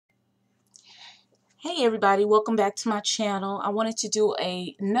Hey everybody, welcome back to my channel. I wanted to do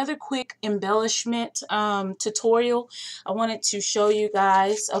another quick embellishment tutorial. I wanted to show you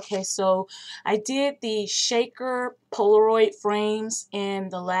guys. Okay, so I did the shaker Polaroid frames in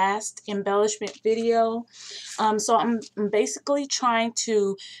the last embellishment video. So I'm basically trying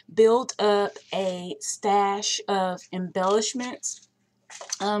to build up a stash of embellishments.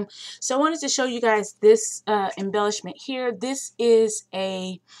 So I wanted to show you guys this embellishment here. This is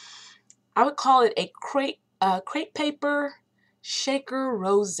I would call it a crepe paper shaker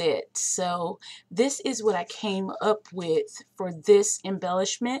rosette. So this is what I came up with for this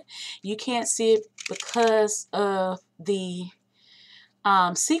embellishment. You can't see it because of the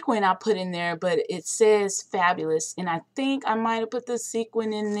sequin I put in there, but it says fabulous, and I think I might have put the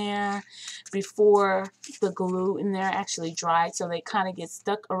sequin in there before the glue in there actually dried, so they kind of get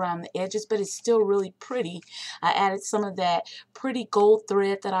stuck around the edges, but it's still really pretty. I added some of that pretty gold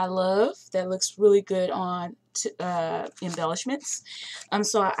thread that I love that looks really good on embellishments.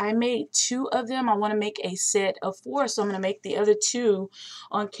 So I made 2 of them. I want to make a set of 4, so I'm going to make the other 2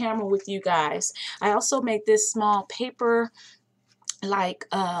 on camera with you guys. I also made this small paper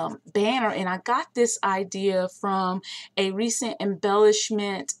banner, and I got this idea from a recent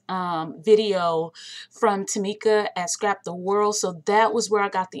embellishment video from Tamika at Scrap the World. So that was where I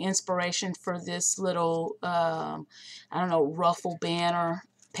got the inspiration for this little I don't know, ruffle banner,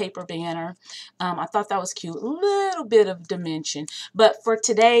 paper banner. I thought that was cute, a little bit of dimension. But for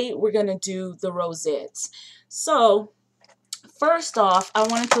today we're gonna do the rosettes. So first off, I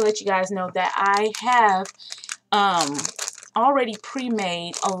wanted to let you guys know that I have already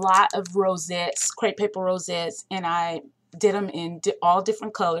pre-made a lot of rosettes, crepe paper rosettes, and I did them in all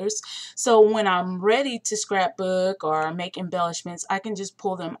different colors. So when I'm ready to scrapbook or make embellishments, I can just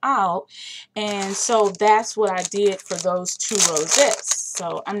pull them out. And so that's what I did for those 2 rosettes.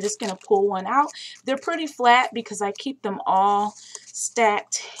 So I'm just going to pull one out. They're pretty flat because I keep them all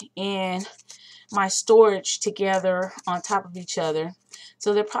stacked in my storage together on top of each other.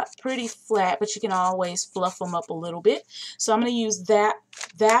 So they're pretty flat, but you can always fluff them up a little bit. So I'm going to use that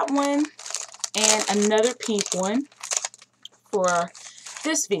one and another pink one for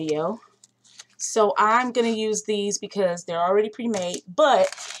this video. So I'm going to use these because they're already pre-made, but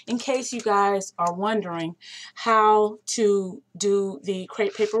in case you guys are wondering how to do the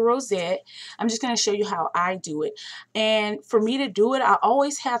crepe paper rosette, I'm just going to show you how I do it. And for me to do it, I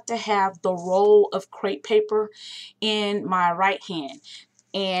always have to have the roll of crepe paper in my right hand,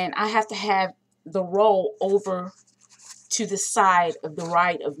 and I have to have the roll over to the side of the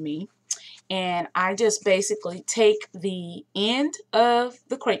right of me. And I just basically take the end of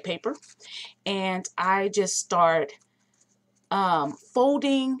the crepe paper and I just start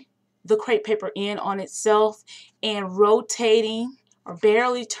folding the crepe paper in on itself and rotating or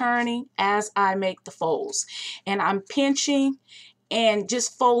barely turning as I make the folds. And I'm pinching and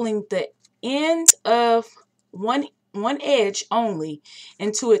just folding the end of one edge only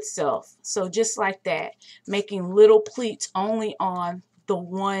into itself. So just like that, making little pleats only on the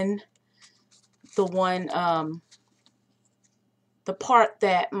part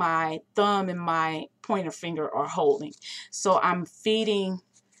that my thumb and my pointer finger are holding. So I'm feeding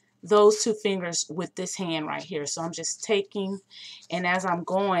those 2 fingers with this hand right here. So I'm just taking, and as I'm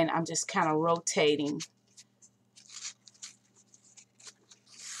going, I'm just kind of rotating.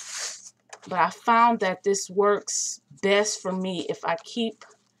 But I found that this works best for me if I keep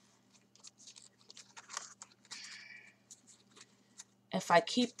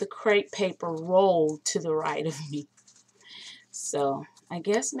the crepe paper rolled to the right of me. So I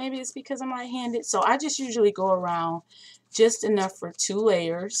guess maybe it's because I'm right-handed. So I just usually go around just enough for 2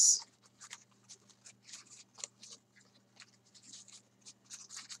 layers.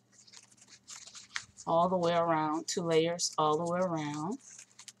 All the way around, 2 layers all the way around.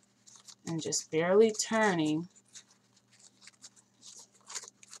 And just barely turning.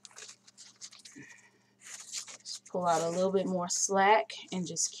 Just pull out a little bit more slack and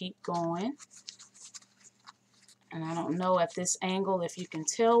just keep going. And I don't know at this angle if you can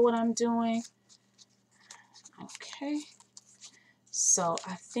tell what I'm doing. Okay. So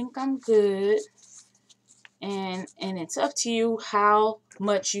I think I'm good. And it's up to you how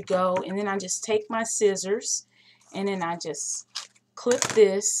much you go. And then I just take my scissors and then I just clip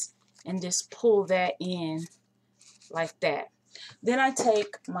this and just pull that in like that. Then I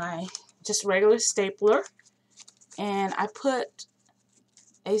take my just regular stapler and I put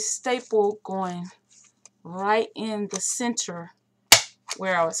a staple going right in the center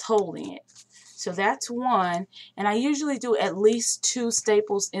where I was holding it. So that's one, and I usually do at least 2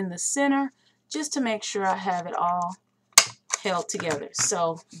 staples in the center just to make sure I have it all held together.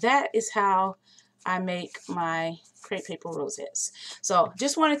 So that is how I make my crepe paper rosettes. So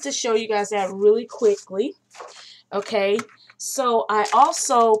just wanted to show you guys that really quickly. Okay, so I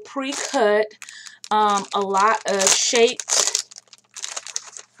also pre-cut a lot of shaped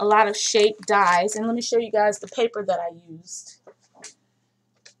dies, and let me show you guys the paper that I used.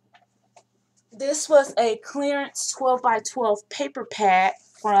 This was a clearance 12 by 12 paper pad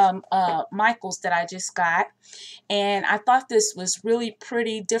from Michael's that I just got, and I thought this was really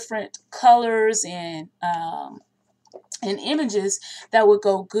pretty, different colors and images that would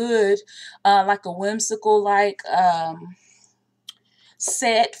go good, like a whimsical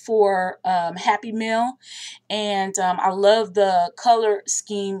set for Happy Meal. And I love the color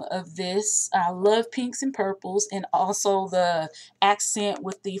scheme of this. I love pinks and purples, and also the accent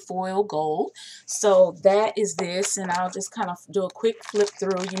with the foil gold. So that is this, and I'll just kind of do a quick flip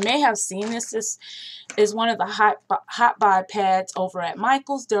through. You may have seen this. This is one of the hot buy pads over at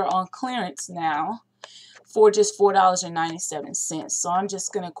Michael's. They're on clearance now for just $4.97. So I'm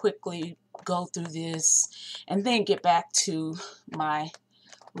just going to quickly go through this and then get back to my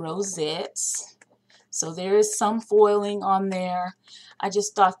rosettes. So there is some foiling on there. I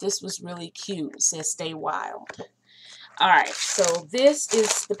just thought this was really cute. It says stay wild. Alright, so this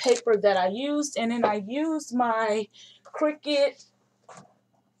is the paper that I used, and then I used my Cricut.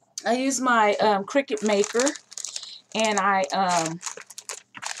 I used my Cricut maker, and I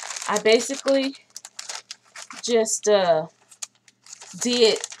basically just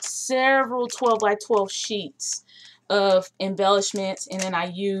did several 12 by 12 sheets of embellishments, and then I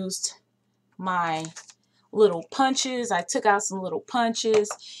used my little punches. I took out some little punches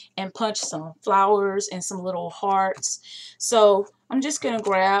and punched some flowers and some little hearts. So I'm just going to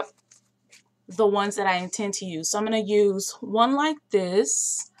grab the ones that I intend to use. So I'm going to use one like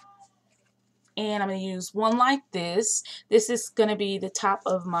this, and I'm going to use one like this. This is going to be the top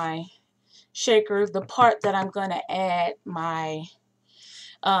of my shaker, the part that I'm going to add my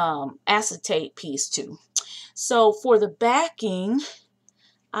acetate piece to. So for the backing,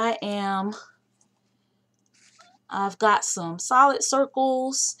 I've got some solid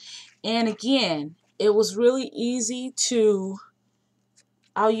circles, and again, it was really easy to,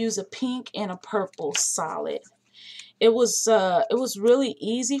 I'll use a pink and a purple solid. It was really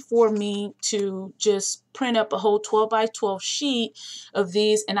easy for me to just print up a whole 12 by 12 sheet of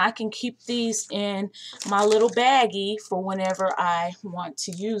these, and I can keep these in my little baggie for whenever I want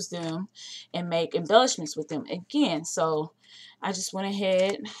to use them and make embellishments with them again. So I just went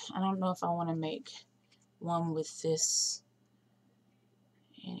ahead. I don't know if I want to make one with this.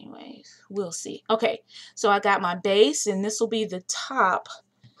 Anyways, we'll see. Okay, so I got my base, and this will be the top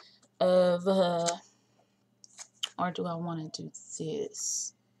of or do I want to do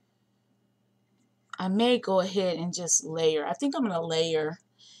this? I may go ahead and just layer. I think I'm going to layer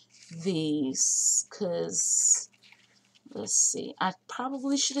these because, let's see, I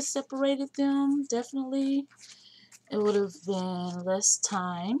probably should have separated them, definitely. It would have been less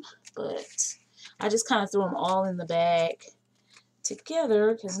time, but I just kind of threw them all in the bag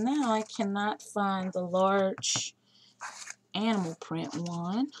together because now I cannot find the large animal print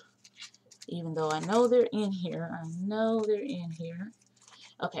one. Even though I know they're in here. I know they're in here.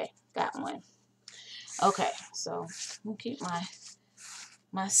 Okay, got one. Okay, so we'll keep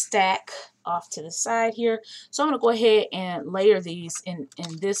my stack off to the side here. So I'm going to go ahead and layer these, and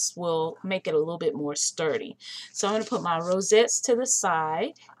this will make it a little bit more sturdy. So I'm going to put my rosettes to the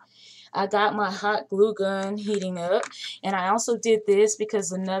side. I got my hot glue gun heating up, and I also did this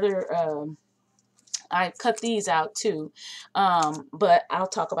because I cut these out too, but I'll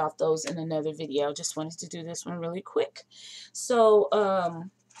talk about those in another video. Just wanted to do this one really quick. So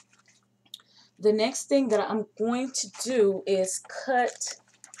the next thing that I'm going to do is cut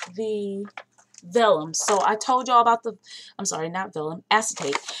the vellum. So I told y'all about the, I'm sorry, not vellum,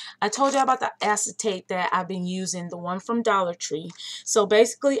 acetate. I told y'all about the acetate that I've been using, the one from Dollar Tree. So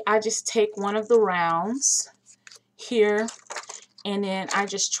basically I just take one of the rounds here, and then I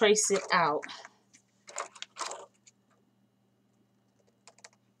just trace it out.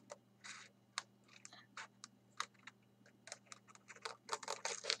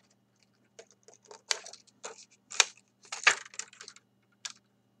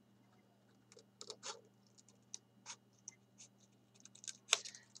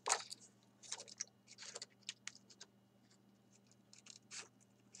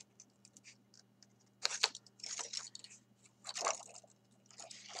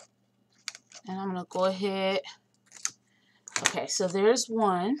 And I'm going to go ahead. Okay, so there's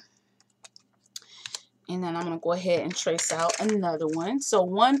one. And then I'm going to go ahead and trace out another one. So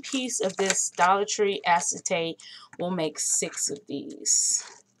one piece of this Dollar Tree acetate will make 6 of these.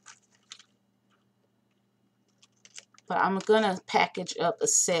 but I'm gonna package up a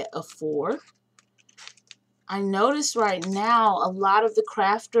set of 4. I notice right now a lot of the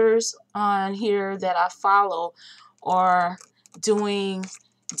crafters on here that I follow are doing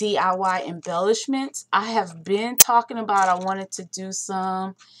DIY embellishments. I have been talking about I wanted to do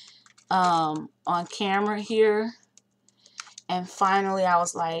some on camera here, and finally I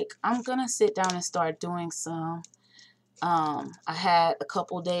was like, I'm gonna sit down and start doing some. I had a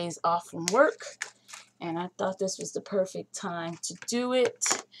couple days off from work and I thought this was the perfect time to do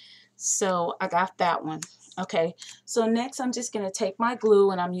it, so I got that one. Okay, so next I'm just going to take my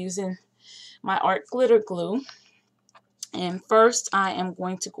glue, and I'm using my art glitter glue. And first I am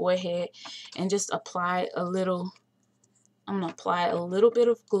going to go ahead and just apply a little, I'm going to apply a little bit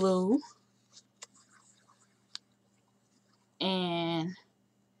of glue and,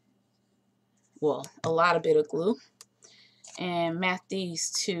 well, a lot of bit of glue, and mat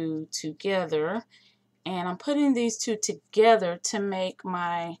these two together. And I'm putting these two together to make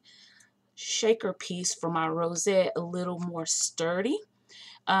my shaker piece for my rosette a little more sturdy,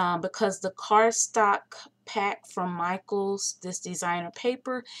 because the cardstock pack from Michaels, this designer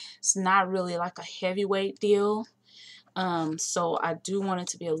paper, is not really like a heavyweight deal, so I do want it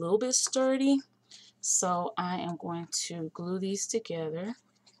to be a little bit sturdy. So I am going to glue these together.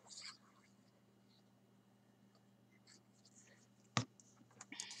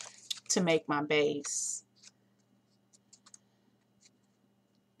 To make my base.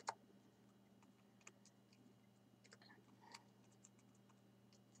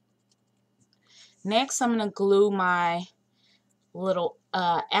 Next, I'm going to glue my little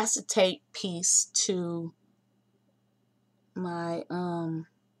acetate piece to my, and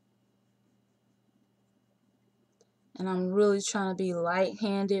I'm really trying to be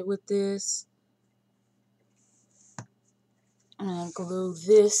light-handed with this. I'm going to glue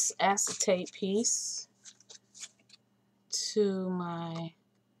this acetate piece to my,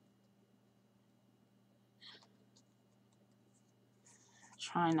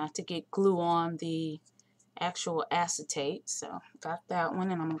 trying not to get glue on the actual acetate. So got that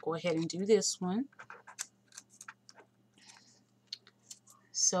one, and I'm going to go ahead and do this one.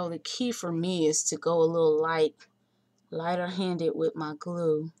 So the key for me is to go a little lighter handed with my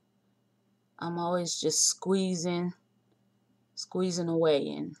glue. I'm always just squeezing away,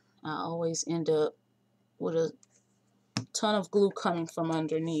 and I always end up with a ton of glue coming from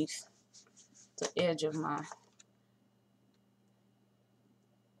underneath the edge of my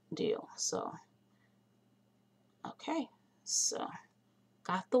deal. So okay, so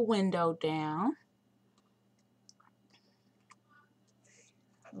got the window down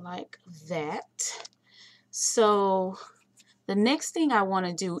like that. So the next thing I want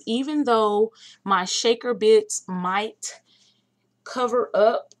to do, even though my shaker bits might cover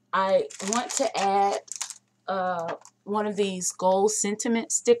up, I want to add one of these gold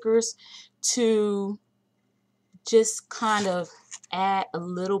sentiment stickers to just kind of add a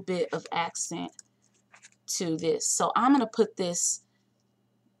little bit of accent to this. So I'm going to put this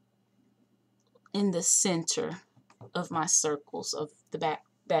in the center of my circles, of the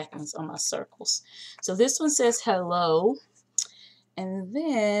backings on my circles. So this one says hello, and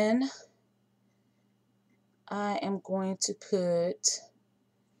then I am going to put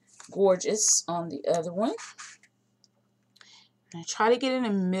gorgeous on the other one. And I try to get in the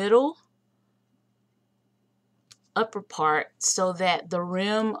middle upper part so that the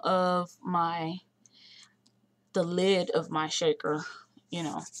rim of the lid of my shaker, you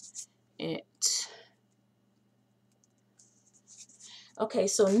know, it. Okay,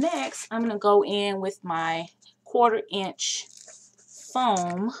 so next I'm going to go in with my 1/4 inch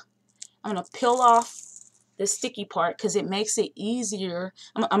foam. I'm going to peel off the sticky part because it makes it easier,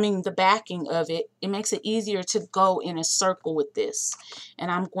 I mean the backing of it, it makes it easier to go in a circle with this.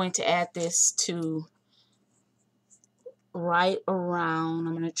 And I'm going to add this to right around.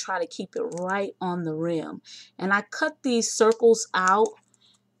 I'm going to try to keep it right on the rim. And I cut these circles out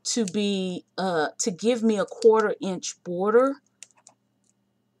to be to give me a 1/4 inch border.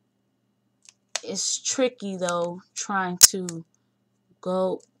 It's tricky though, trying to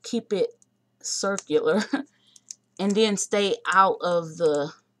keep it circular and then stay out of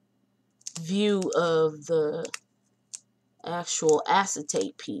the view of the actual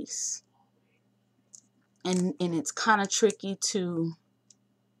acetate piece. And it's kind of tricky to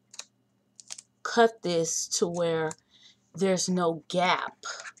cut this to where there's no gap.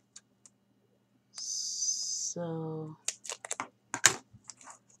 So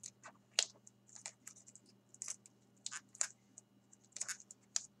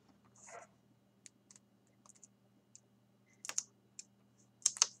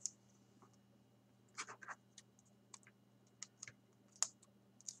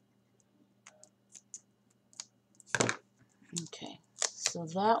Okay, so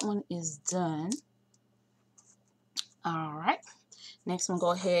that one is done. All right, next one,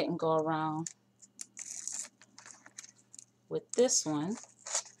 go ahead and go around with this one.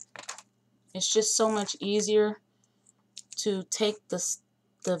 It's just so much easier to take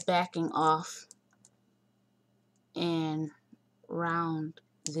the backing off and round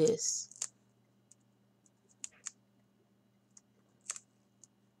this.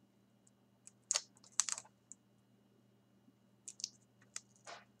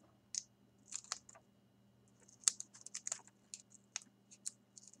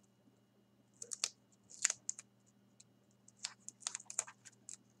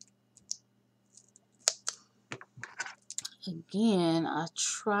 Again, I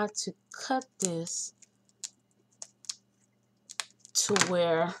try to cut this to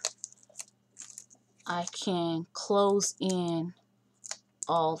where I can close in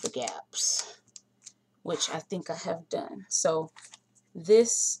all the gaps, which I think I have done. So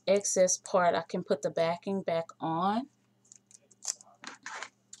this excess part, I can put the backing back on.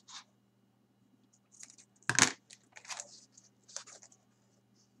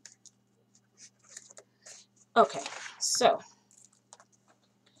 Okay, so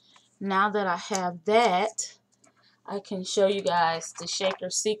now that I have that, I can show you guys the shaker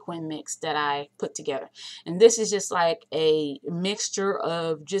sequin mix that I put together. And this is just like a mixture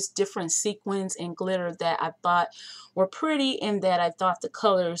of just different sequins and glitter that I thought were pretty and that I thought the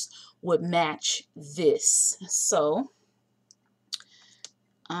colors would match this. So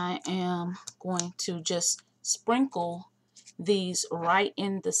I am going to just sprinkle these right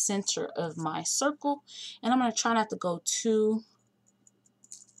in the center of my circle, and I'm going to try not to go too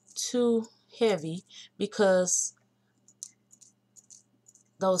heavy, because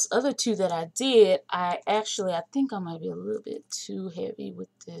those other two that I did, I think I might be a little bit too heavy with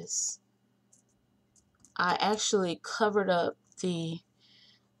this. I actually covered up the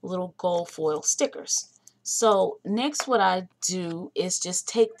little gold foil stickers. So next what I do is just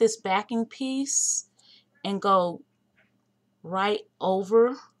take this backing piece and go right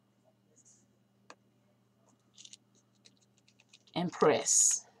over and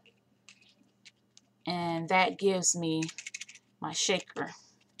press. And that gives me my shaker.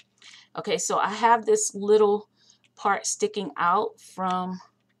 Okay, so I have this little part sticking out from,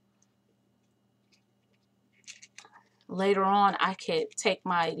 later on I could take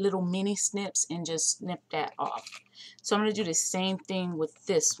my little mini snips and just snip that off. So I'm going to do the same thing with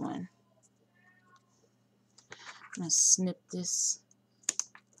this one. I'm going to snip this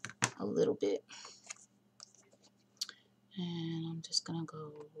a little bit. And I'm just going to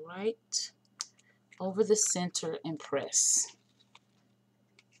go right over the center and press.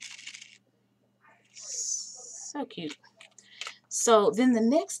 So cute. So then the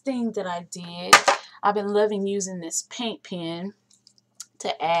next thing that I did, I've been loving using this paint pen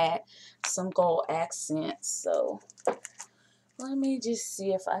to add some gold accents. So let me just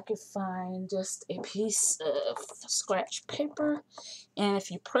see if I can find just a piece of scratch paper. And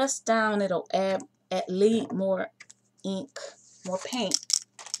if you press down, it'll add more ink, more paint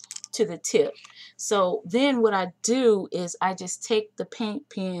to the tip. So then what I do is I just take the paint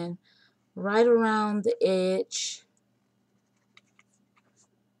pen right around the edge,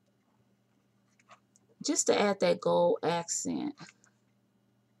 just to add that gold accent.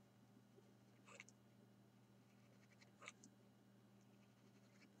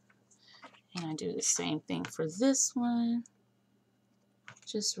 And I do the same thing for this one,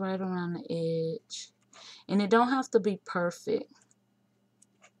 just right around the edge. And it don't have to be perfect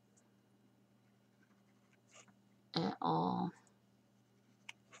at all.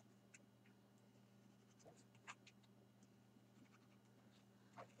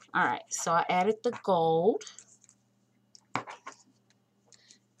 Alright, so I added the gold.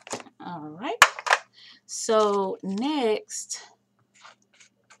 Alright, so next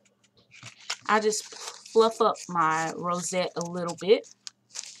I just fluff up my rosette a little bit.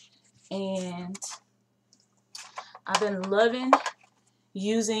 And I've been loving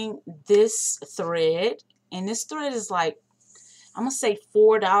using this thread. And this thread is like, I'm going to say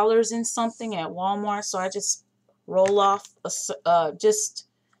 $4 and something at Walmart. So I just roll off just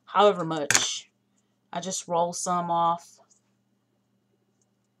however much. I just roll some off.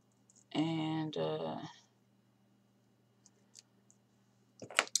 And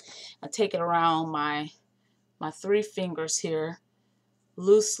I take it around my 3 fingers here.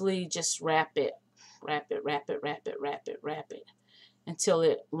 Loosely just wrap it. Wrap it, wrap it, wrap it, wrap it, wrap it. Until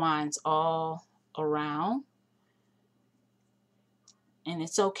it winds all around. And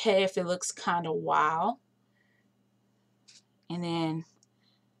it's okay if it looks kind of wild. And then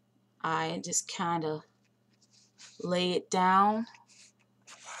I just kind of lay it down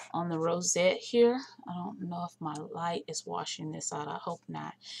on the rosette here. I don't know if my light is washing this out. I hope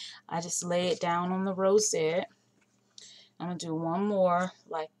not. I just lay it down on the rosette. I'm going to do one more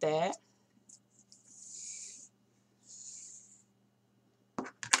like that.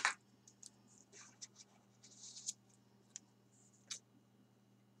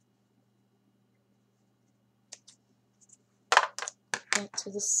 That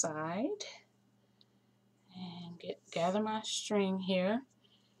to the side. And gather my string here.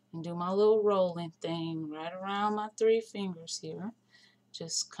 And do my little rolling thing right around my 3 fingers here.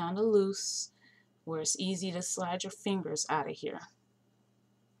 Just kind of loose where it's easy to slide your fingers out of here.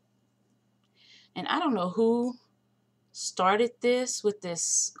 And I don't know who started this with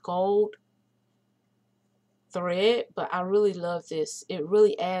this gold thread, but I really love this. It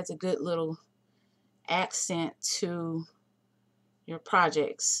really adds a good little accent to your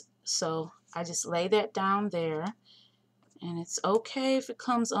projects. So I just lay that down there. And it's okay if it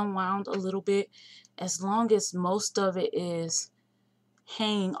comes unwound a little bit, as long as most of it is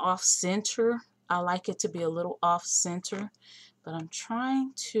hanging off center. I like it to be a little off center, but I'm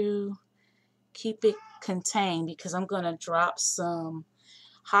trying to keep it contained because I'm going to drop some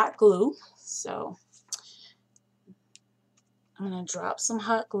hot glue. So I'm going to drop some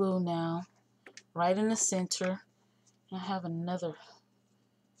hot glue now right in the center. I have another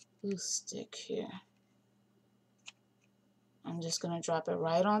glue stick here. I'm just going to drop it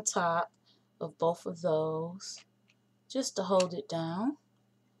right on top of both of those just to hold it down.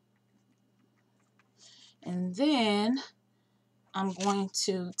 And then I'm going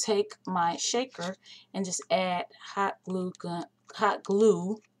to take my shaker and just add hot glue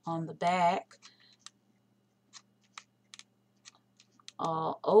on the back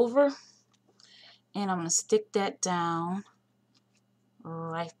all over. And I'm going to stick that down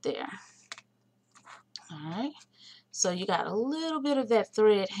right there. Alright, so you got a little bit of that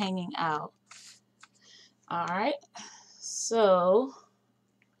thread hanging out. Alright, so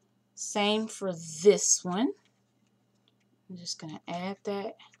same for this one. I'm just going to add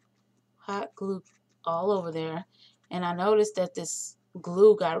that hot glue all over there. And I noticed that this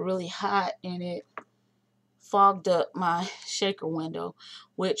glue got really hot and it fogged up my shaker window,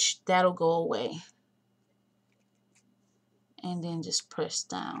 which that'll go away. And then just press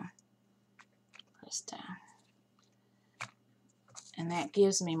down. Press down. And that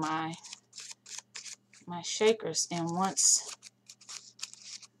gives me my shakers. And once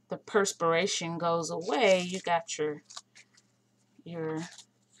the perspiration goes away, you got your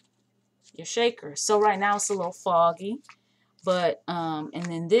shaker. So right now it's a little foggy, but and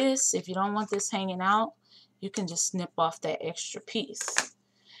then this, if you don't want this hanging out, you can just snip off that extra piece.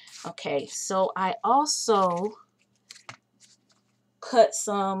 Okay, so I also cut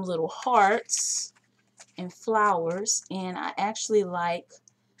some little hearts and flowers, and I actually like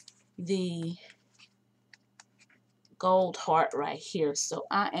the gold heart right here. So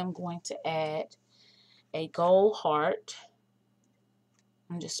I am going to add a gold heart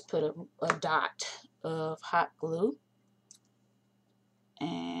and just put a dot of hot glue.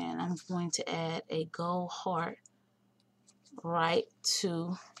 And I'm going to add a gold heart right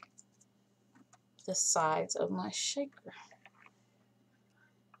to the sides of my shaker.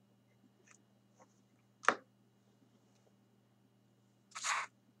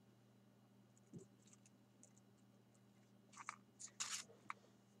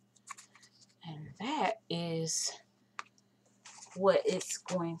 And that is what it's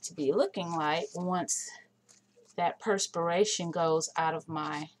going to be looking like once that perspiration goes out of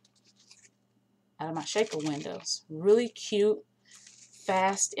my shaker windows. Really cute,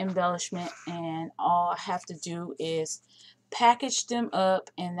 fast embellishment, and all I have to do is package them up,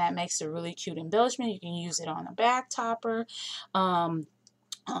 and that makes a really cute embellishment. You can use it on a bag topper, on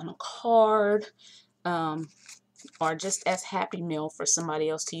a card, or just as Happy Meal for somebody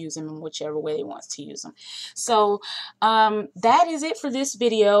else to use them in whichever way they want to use them. So that is it for this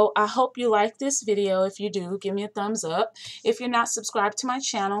video. I hope you like this video. If you do, give me a thumbs up. If you're not subscribed to my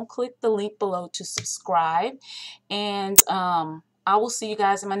channel, click the link below to subscribe. And I will see you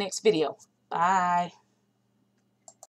guys in my next video. Bye.